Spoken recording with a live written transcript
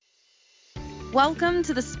Welcome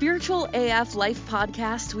to the Spiritual AF Life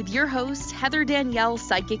Podcast with your host, Heather Danielle,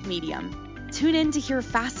 Psychic Medium. Tune in to hear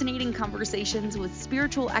fascinating conversations with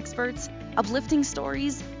spiritual experts, uplifting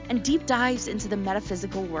stories, and deep dives into the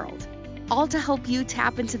metaphysical world. All to help you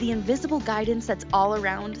tap into the invisible guidance that's all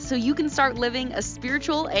around so you can start living a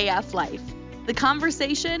spiritual AF life. The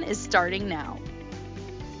conversation is starting now.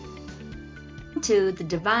 To the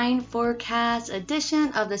Divine Forecast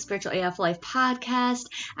edition of the Spiritual AF Life podcast.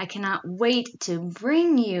 I cannot wait to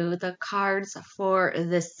bring you the cards for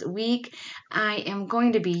this week. I am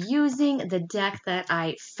going to be using the deck that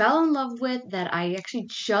I fell in love with, that I actually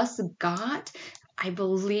just got, I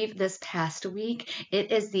believe, this past week.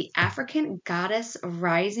 It is the African Goddess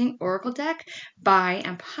Rising Oracle deck by,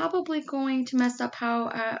 I'm probably going to mess up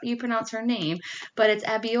how you pronounce her name, but it's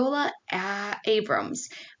Abiola Abrams.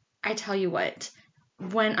 I tell you what,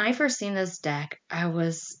 when I first seen this deck, I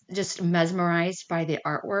was just mesmerized by the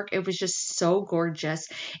artwork. It was just so gorgeous.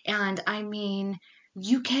 And I mean,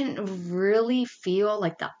 you can really feel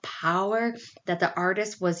like the power that the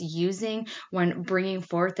artist was using when bringing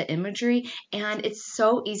forth the imagery. And it's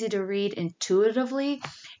so easy to read intuitively.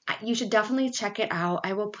 You should definitely check it out.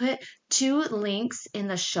 I will put 2 links in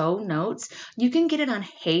the show notes. You can get it on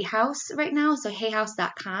Hay House right now, so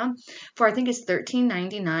hayhouse.com for I think it's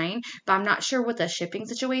 $13.99, but I'm not sure what the shipping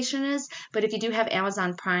situation is. But if you do have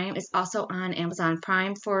Amazon Prime, it's also on Amazon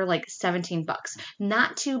Prime for like $17.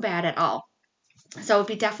 Not too bad at all. So it'd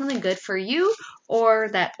be definitely good for you or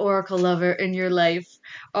that oracle lover in your life.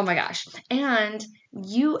 Oh my gosh. And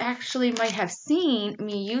you actually might have seen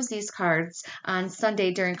me use these cards on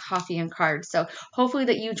Sunday during Coffee and Cards. So hopefully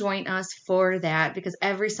that you join us for that, because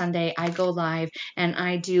every Sunday I go live and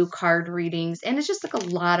I do card readings, and it's just like a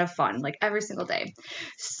lot of fun, like every single day.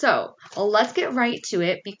 So let's get right to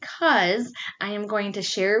it, because I am going to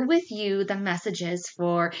share with you the messages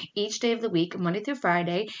for each day of the week, Monday through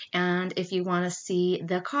Friday. And if you want to see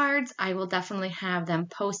the cards, I will definitely have them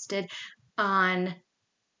posted on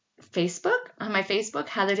Facebook, on my Facebook,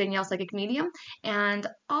 Heather Danielle Psychic Medium, and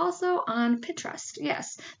also on Pinterest.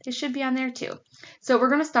 Yes, they should be on there too. So we're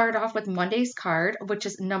going to start off with Monday's card, which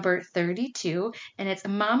is number 32, and it's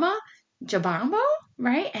Mama Jabambo,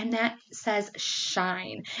 right? And that says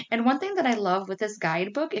shine. And one thing that I love with this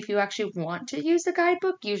guidebook, if you actually want to use the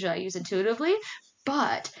guidebook, usually I use intuitively,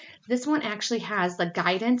 but this one actually has the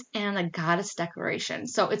guidance and the goddess declaration.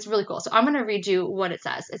 So it's really cool. So I'm going to read you what it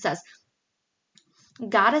says. It says,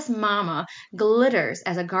 Goddess Mama glitters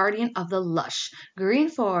as a guardian of the lush green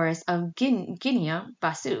forest of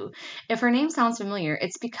Guinea-Bissau. If her name sounds familiar,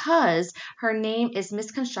 it's because her name is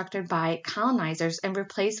misconstrued by colonizers and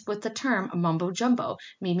replaced with the term mumbo jumbo,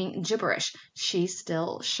 meaning gibberish. She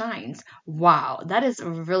still shines. Wow, that is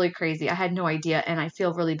really crazy. I had no idea, and I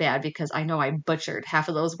feel really bad because I know I butchered half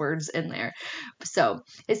of those words in there. So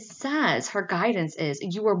it says her guidance is,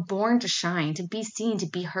 you were born to shine, to be seen, to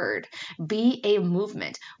be heard. Be a movement.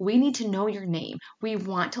 We need to know your name. We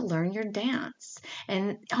want to learn your dance.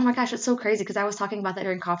 And oh my gosh, it's so crazy, because I was talking about that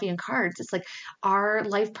during Coffee and Cards. It's like our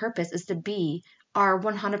life purpose is to be our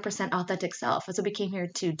 100% authentic self. That's what we came here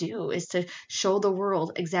to do, is to show the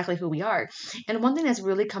world exactly who we are. And one thing that's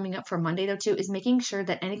really coming up for Monday though too is making sure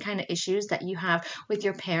that any kind of issues that you have with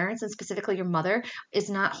your parents, and specifically your mother, is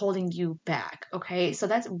not holding you back. Okay, so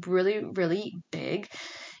that's really, really big.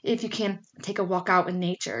 If you can, take a walk out in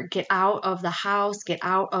nature, get out of the house, get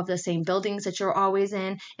out of the same buildings that you're always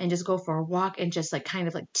in, and just go for a walk and just like kind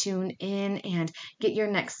of like tune in and get your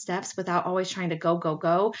next steps without always trying to go, go,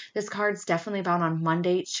 go. This card's definitely about on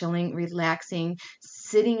Monday, chilling, relaxing,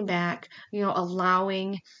 sitting back,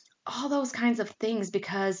 allowing all those kinds of things,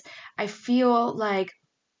 because I feel like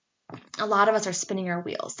a lot of us are spinning our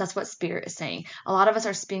wheels. That's what Spirit is saying. A lot of us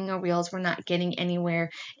are spinning our wheels. We're not getting anywhere,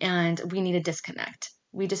 and we need to disconnect.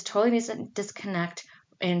 We just totally need to disconnect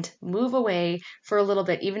and move away for a little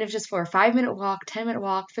bit, even if just for a 5-minute walk, 10-minute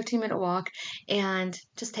walk, 15-minute walk, and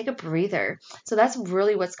just take a breather. So that's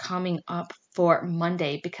really what's coming up for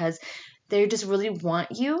Monday, because they just really want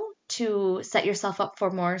you to set yourself up for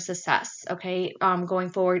more success, okay, going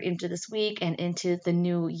forward into this week and into the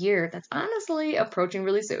new year that's honestly approaching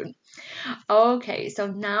really soon. Okay, so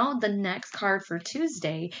now the next card for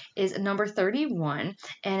Tuesday is number 31,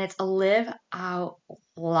 and it's Live Out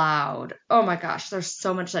Loud. Oh my gosh, there's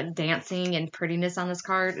so much like dancing and prettiness on this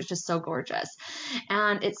card. It's just so gorgeous.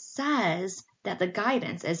 And it says that the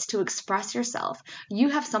guidance is to express yourself. You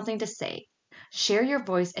have something to say. Share your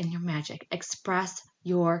voice and your magic. Express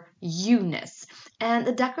your you-ness. And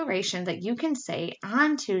the declaration that you can say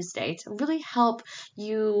on Tuesday to really help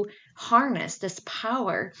you harness this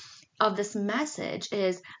power of this message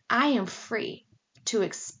is, I am free to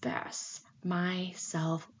express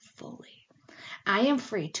myself fully. I am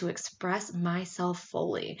free to express myself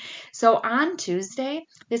fully. So on Tuesday,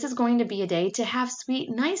 this is going to be a day to have sweet,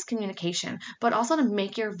 nice communication, but also to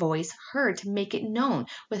make your voice heard, to make it known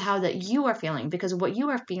with how that you are feeling, because what you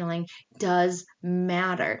are feeling does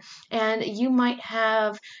matter. And you might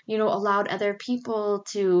have, allowed other people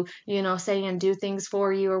to, say and do things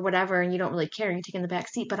for you or whatever, and you don't really care, you're taking the back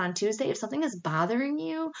seat. But on Tuesday, if something is bothering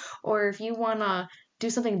you, or if you want to do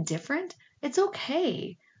something different, it's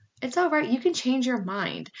okay. It's all right. You can change your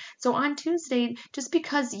mind. So on Tuesday, just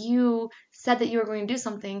because you said that you were going to do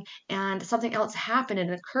something and something else happened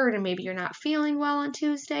and occurred, and maybe you're not feeling well on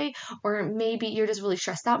Tuesday, or maybe you're just really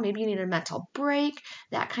stressed out, maybe you need a mental break,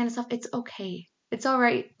 that kind of stuff, it's okay. It's all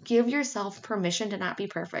right. Give yourself permission to not be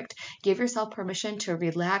perfect. Give yourself permission to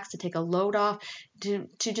relax, to take a load off, to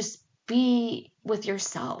just be with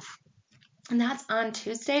yourself. And that's on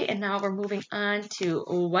Tuesday. And now we're moving on to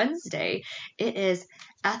Wednesday. It is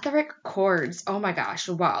etheric chords. Oh my gosh.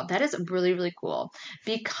 Wow. That is really, really cool,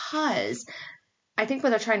 because I think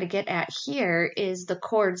what they're trying to get at here is the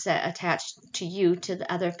cords that attach to you to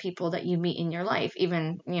the other people that you meet in your life,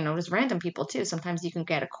 even, just random people too. Sometimes you can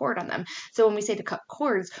get a cord on them. So when we say to cut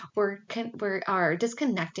cords, we are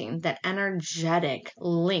disconnecting that energetic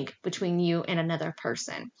link between you and another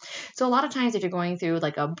person. So a lot of times if you're going through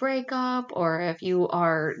like a breakup, or if you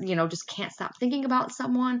are, just can't stop thinking about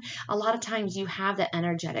someone, a lot of times you have that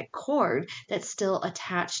energetic cord that's still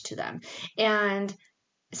attached to them. And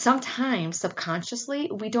sometimes subconsciously,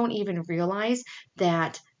 we don't even realize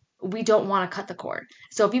that we don't want to cut the cord.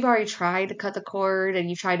 So if you've already tried to cut the cord and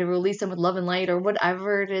you try to release them with love and light or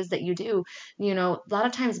whatever it is that you do, a lot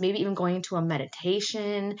of times maybe even going into a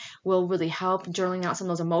meditation will really help, journaling out some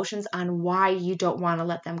of those emotions on why you don't want to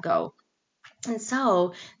let them go. And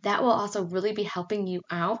so that will also really be helping you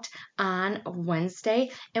out on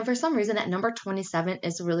Wednesday. And for some reason, that number 27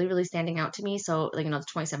 is really, really standing out to me. So, the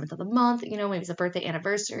 27th of the month, maybe it's a birthday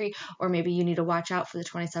anniversary, or maybe you need to watch out for the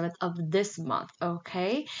 27th of this month.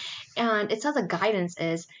 Okay. And it says the guidance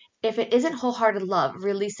is, if it isn't wholehearted love,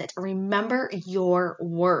 release it. Remember your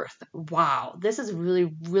worth. Wow. This is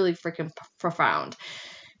really, really freaking profound.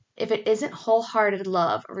 If it isn't wholehearted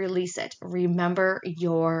love, release it. Remember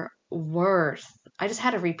your worth. I just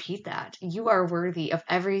had to repeat that. You are worthy of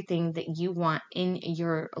everything that you want in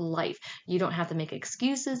your life. You don't have to make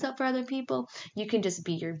excuses up for other people. You can just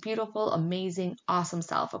be your beautiful, amazing, awesome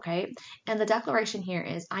self, okay? And the declaration here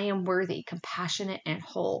is, I am worthy, compassionate, and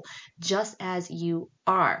whole, just as you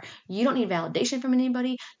are. You don't need validation from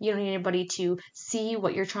anybody. You don't need anybody to see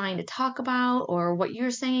what you're trying to talk about or what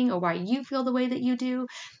you're saying or why you feel the way that you do.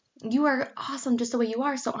 You are awesome just the way you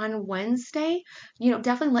are. So on Wednesday,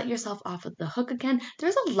 definitely let yourself off of the hook again.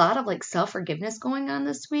 There's a lot of like self-forgiveness going on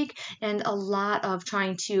this week, and a lot of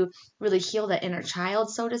trying to really heal that inner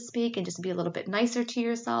child, so to speak, and just be a little bit nicer to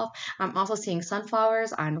yourself. I'm also seeing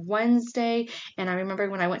sunflowers on Wednesday. And I remember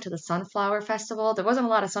when I went to the sunflower festival, there wasn't a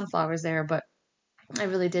lot of sunflowers there, but I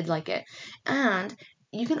really did like it. And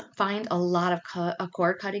you can find a lot of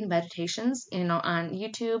cord cutting meditations, on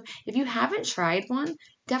YouTube. If you haven't tried one,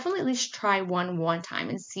 definitely at least try one time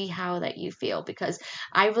and see how that you feel, because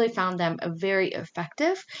I really found them very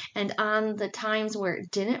effective. And on the times where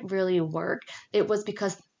it didn't really work, it was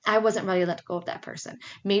because I wasn't ready to let go of that person.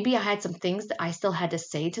 Maybe I had some things that I still had to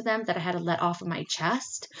say to them that I had to let off of my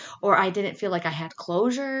chest, or I didn't feel like I had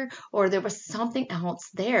closure, or there was something else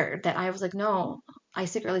there that I was like, no, I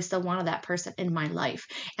secretly still wanted that person in my life.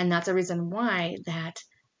 And that's a reason why that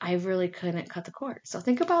I really couldn't cut the cord. So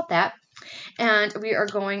think about that. And we are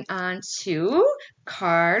going on to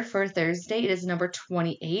card for Thursday. It is number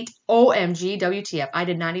 28. OMG, WTF. I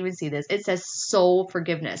did not even see this. It says soul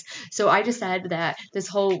forgiveness. So I just said that this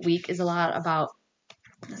whole week is a lot about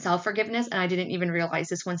self-forgiveness, and I didn't even realize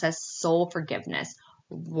this one says soul forgiveness.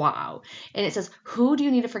 Wow. And it says, who do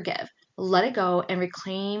you need to forgive? Let it go and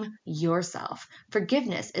reclaim yourself.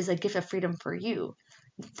 Forgiveness is a gift of freedom for you,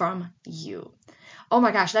 from you. Oh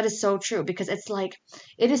my gosh, that is so true, because it's like,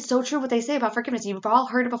 it is so true what they say about forgiveness. You've all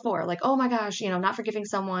heard it before. Like, oh my gosh, not forgiving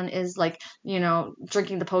someone is like,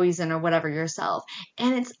 drinking the poison or whatever yourself.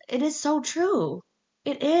 And it is so true.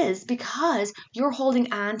 It is, because you're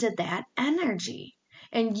holding on to that energy.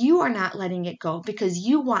 And you are not letting it go because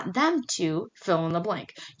you want them to fill in the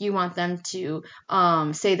blank. You want them to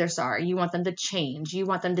say they're sorry. You want them to change. You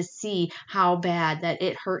want them to see how bad that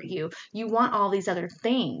it hurt you. You want all these other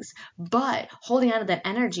things, but holding on to that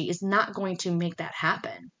energy is not going to make that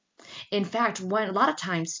happen. In fact, a lot of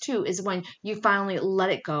times too is when you finally let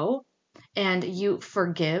it go and you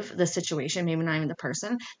forgive the situation, maybe not even the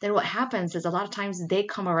person, then what happens is a lot of times they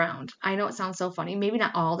come around. I know it sounds so funny, maybe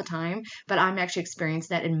not all the time, but I'm actually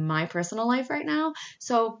experiencing that in my personal life right now.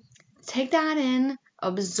 So take that in,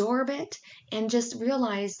 absorb it, and just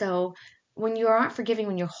realize though, when you aren't forgiving,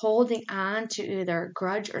 when you're holding on to either a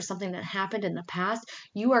grudge or something that happened in the past,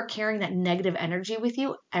 you are carrying that negative energy with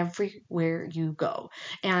you everywhere you go.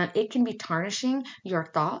 And it can be tarnishing your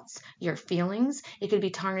thoughts, your feelings. It could be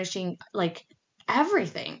tarnishing like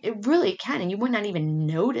everything. It really can. And you would not even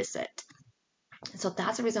notice it. So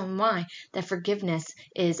that's the reason why that forgiveness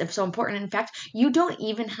is so important. In fact, you don't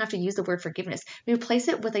even have to use the word forgiveness. Replace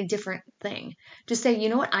it with a different thing. Just say, you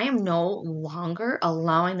know what? I am no longer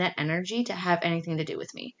allowing that energy to have anything to do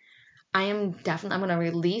with me. I'm going to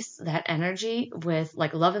release that energy with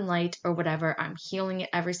like love and light or whatever. I'm healing it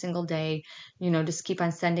every single day. Just keep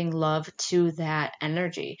on sending love to that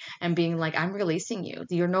energy and being like, I'm releasing you.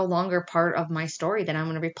 You're no longer part of my story that I'm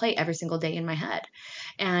going to replay every single day in my head.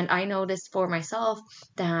 And I noticed for myself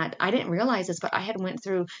that I didn't realize this, but I had went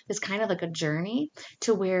through this kind of like a journey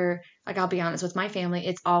to where, like, I'll be honest with my family,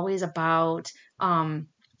 it's always about,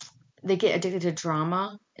 they get addicted to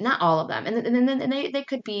drama. Not all of them, and they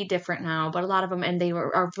could be different now, but a lot of them, and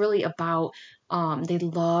are really about, they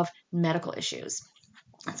love medical issues.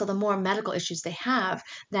 So the more medical issues they have,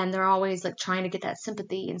 then they're always like trying to get that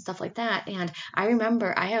sympathy and stuff like that. And I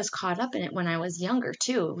remember I was caught up in it when I was younger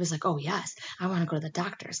too. It was like, oh yes, I want to go to the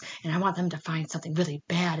doctors and I want them to find something really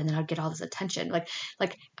bad and then I'll get all this attention. Like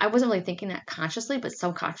I wasn't really thinking that consciously, but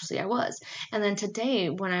subconsciously I was. And then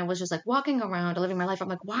today when I was just like walking around living my life, I'm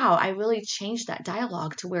like, wow, I really changed that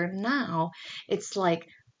dialogue to where now it's like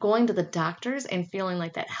going to the doctors and feeling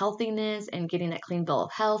like that healthiness and getting that clean bill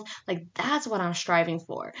of health, like that's what I'm striving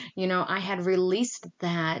for. I had released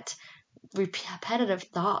that repetitive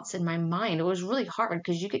thoughts in my mind. It was really hard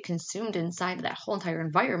because you get consumed inside of that whole entire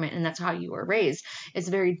environment and that's how you were raised. It's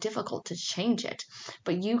very difficult to change it,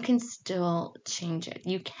 but you can still change it.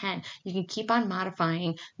 You can keep on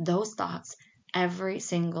modifying those thoughts every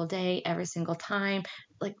single day, every single time.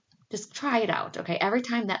 Like just try it out. Okay. Every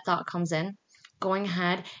time that thought comes in, going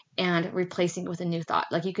ahead and replacing it with a new thought.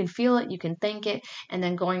 Like you can feel it, you can think it, and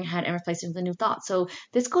then going ahead and replacing it with a new thought. So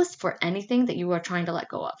this goes for anything that you are trying to let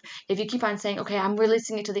go of. If you keep on saying, okay, I'm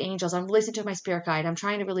releasing it to the angels, I'm releasing it to my spirit guide, I'm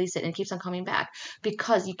trying to release it, and it keeps on coming back,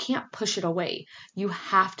 because you can't push it away. You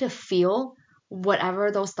have to feel whatever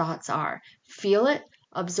those thoughts are. Feel it,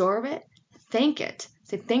 absorb it, thank it.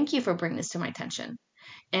 Say, thank you for bringing this to my attention.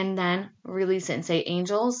 And then release it and say,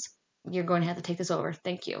 angels, you're going to have to take this over.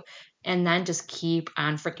 Thank you. And then just keep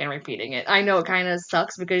on freaking repeating it. I know it kind of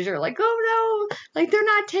sucks because you're like, oh no, like they're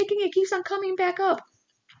not taking it, keeps on coming back up.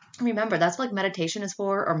 Remember, that's what like meditation is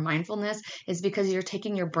for, or mindfulness is because you're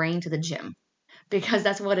taking your brain to the gym. Because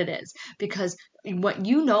that's what it is. Because what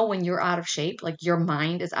when you're out of shape, like your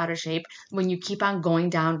mind is out of shape, when you keep on going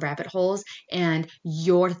down rabbit holes and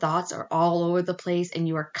your thoughts are all over the place and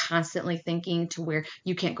you are constantly thinking to where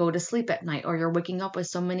you can't go to sleep at night, or you're waking up with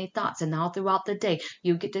so many thoughts and all throughout the day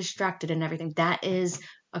you get distracted and everything, that is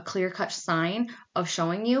a clear-cut sign of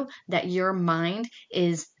showing you that your mind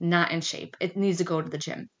is not in shape. It needs to go to the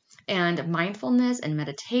gym. And mindfulness and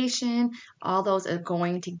meditation, all those are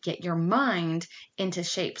going to get your mind into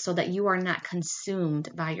shape so that you are not consumed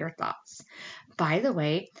by your thoughts. By the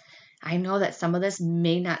way, I know that some of this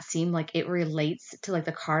may not seem like it relates to like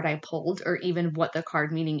the card I pulled or even what the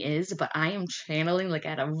card meaning is, but I am channeling like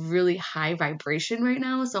at a really high vibration right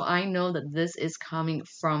now. So I know that this is coming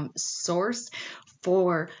from source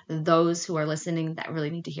for those who are listening that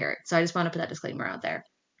really need to hear it. So I just want to put that disclaimer out there.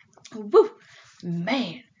 Woo,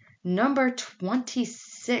 man. Number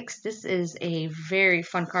 26. This is a very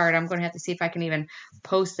fun card. I'm going to have to see if I can even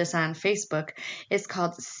post this on Facebook. It's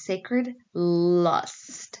called Sacred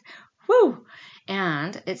Lust. Woo!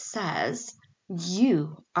 And it says,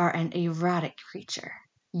 you are an erotic creature.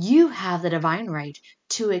 You have the divine right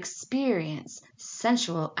to experience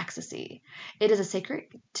sensual ecstasy. It is a sacred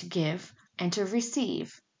to give and to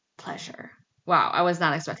receive pleasure. Wow, I was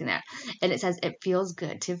not expecting that. And it says, it feels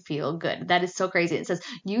good to feel good. That is so crazy. It says,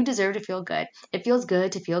 you deserve to feel good. It feels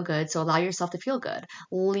good to feel good, so allow yourself to feel good.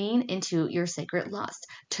 Lean into your sacred lust.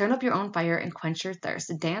 Turn up your own fire and quench your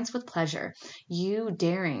thirst. Dance with pleasure.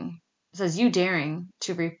 It says, you daring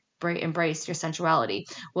to embrace your sensuality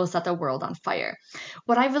will set the world on fire.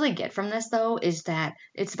 What I really get from this, though, is that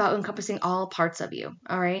it's about encompassing all parts of you,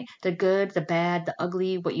 all right? The good, the bad, the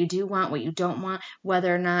ugly, what you do want, what you don't want,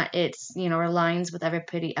 whether or not it's, aligns with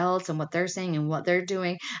everybody else and what they're saying and what they're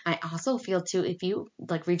doing. I also feel, too, if you,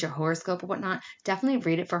 read your horoscope or whatnot, definitely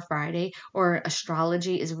read it for Friday, or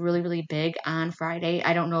astrology is really, really big on Friday.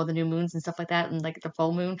 I don't know the new moons and stuff like that, and, the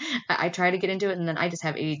full moon. I try to get into it, and then I just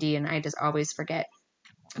have ADD, and I just always forget.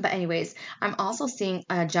 But anyways, I'm also seeing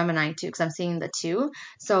Gemini too, because I'm seeing the 2.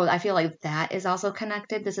 So I feel like that is also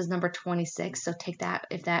connected. This is number 26. So take that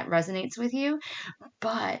if that resonates with you.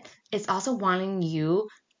 But it's also wanting you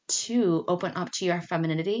to open up to your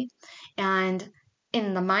femininity, and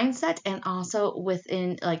in the mindset, and also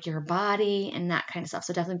within your body and that kind of stuff.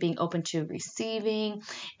 So definitely being open to receiving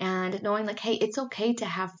and knowing hey, it's okay to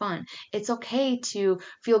have fun. It's okay to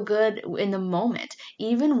feel good in the moment,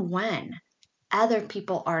 even when other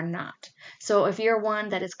people are not. So if you're one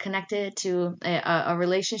that is connected to a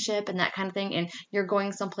relationship and that kind of thing, and you're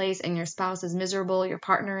going someplace and your spouse is miserable, your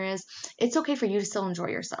partner is, it's okay for you to still enjoy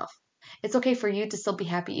yourself. It's okay for you to still be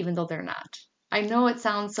happy even though they're not. I know it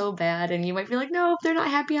sounds so bad, and you might be like, no, if they're not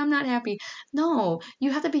happy, I'm not happy. No, you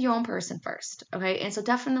have to be your own person first, okay? And so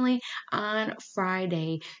definitely on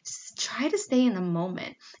Friday, try to stay in the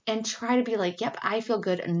moment and try to be yep, I feel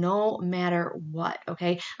good no matter what,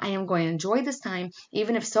 okay? I am going to enjoy this time,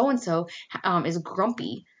 even if so-and-so is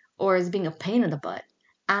grumpy or is being a pain in the butt.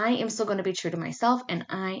 I am still going to be true to myself, and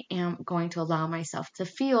I am going to allow myself to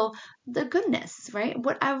feel the goodness, right?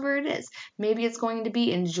 Whatever it is. Maybe it's going to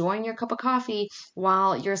be enjoying your cup of coffee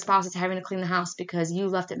while your spouse is having to clean the house because you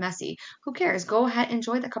left it messy. Who cares? Go ahead,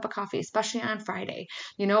 enjoy that cup of coffee, especially on Friday,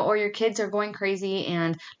 or your kids are going crazy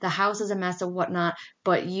and the house is a mess or whatnot,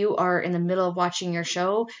 but you are in the middle of watching your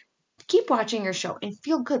show. Keep watching your show and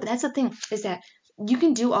feel good. But that's the thing, is that you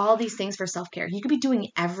can do all these things for self-care. You could be doing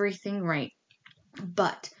everything right,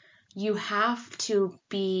 but you have to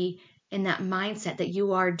be in that mindset that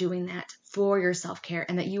you are doing that for your self-care,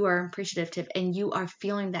 and that you are appreciative, and you are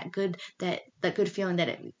feeling that good feeling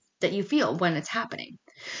that you feel when it's happening.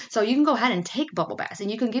 So you can go ahead and take bubble baths,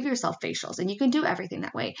 and you can give yourself facials, and you can do everything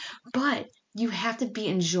that way, but you have to be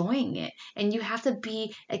enjoying it, and you have to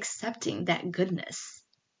be accepting that goodness.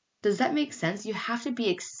 Does that make sense? You have to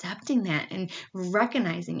be accepting that and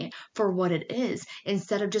recognizing it for what it is,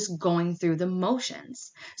 instead of just going through the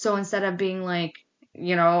motions. So instead of being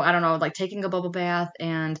I don't know, taking a bubble bath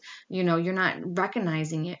and, you're not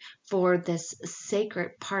recognizing it for this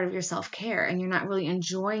sacred part of your self-care, and you're not really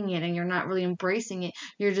enjoying it, and you're not really embracing it.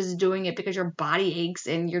 You're just doing it because your body aches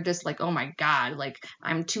and you're just oh my God,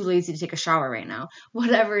 I'm too lazy to take a shower right now.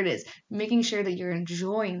 Whatever it is, making sure that you're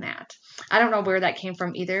enjoying that. I don't know where that came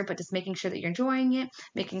from either, but just making sure that you're enjoying it,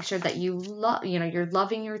 making sure that you love, you're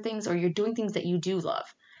loving your things, or you're doing things that you do love.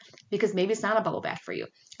 Because maybe it's not a bubble bath for you.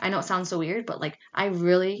 I know it sounds so weird, but I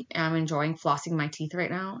really am enjoying flossing my teeth right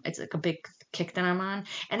now. It's a big kick that I'm on,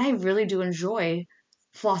 and I really do enjoy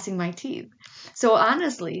flossing my teeth. So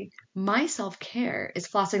honestly, my self-care is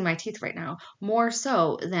flossing my teeth right now, more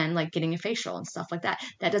so than getting a facial and stuff like that.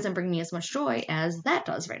 That doesn't bring me as much joy as that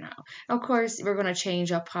does right now. Of course, we're going to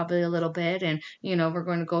change up probably a little bit, and we're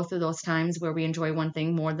going to go through those times where we enjoy one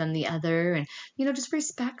thing more than the other, and just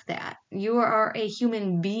respect that. You are a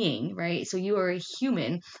human being, right? So you are a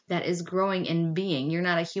human that is growing in being. You're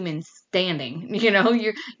not a human standing.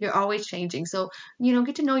 You're always changing. So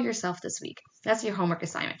get to know yourself this week. That's your homework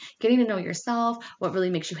assignment. Getting to know yourself, what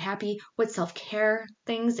really makes you happy, what self-care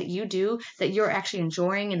things that you do that you're actually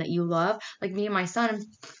enjoying and that you love. Like me and my son,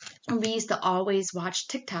 we used to always watch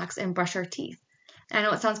TikToks and brush our teeth. I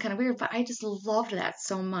know it sounds kind of weird, but I just loved that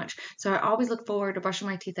so much. So I always look forward to brushing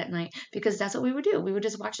my teeth at night, because that's what we would do. We would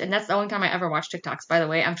just watch, and that's the only time I ever watched TikToks, by the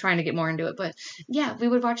way. I'm trying to get more into it, but yeah, we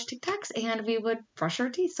would watch TikToks and we would brush our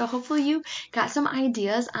teeth. So hopefully you got some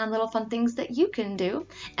ideas on little fun things that you can do,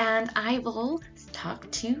 and I will talk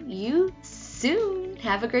to you soon.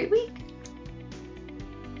 Have a great week.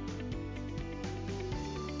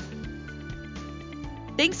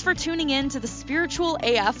 Thanks for tuning in to the Spiritual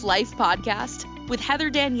AF Life podcast with Heather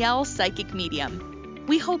Danielle, Psychic Medium.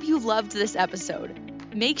 We hope you loved this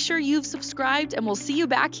episode. Make sure you've subscribed, and we'll see you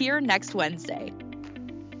back here next Wednesday.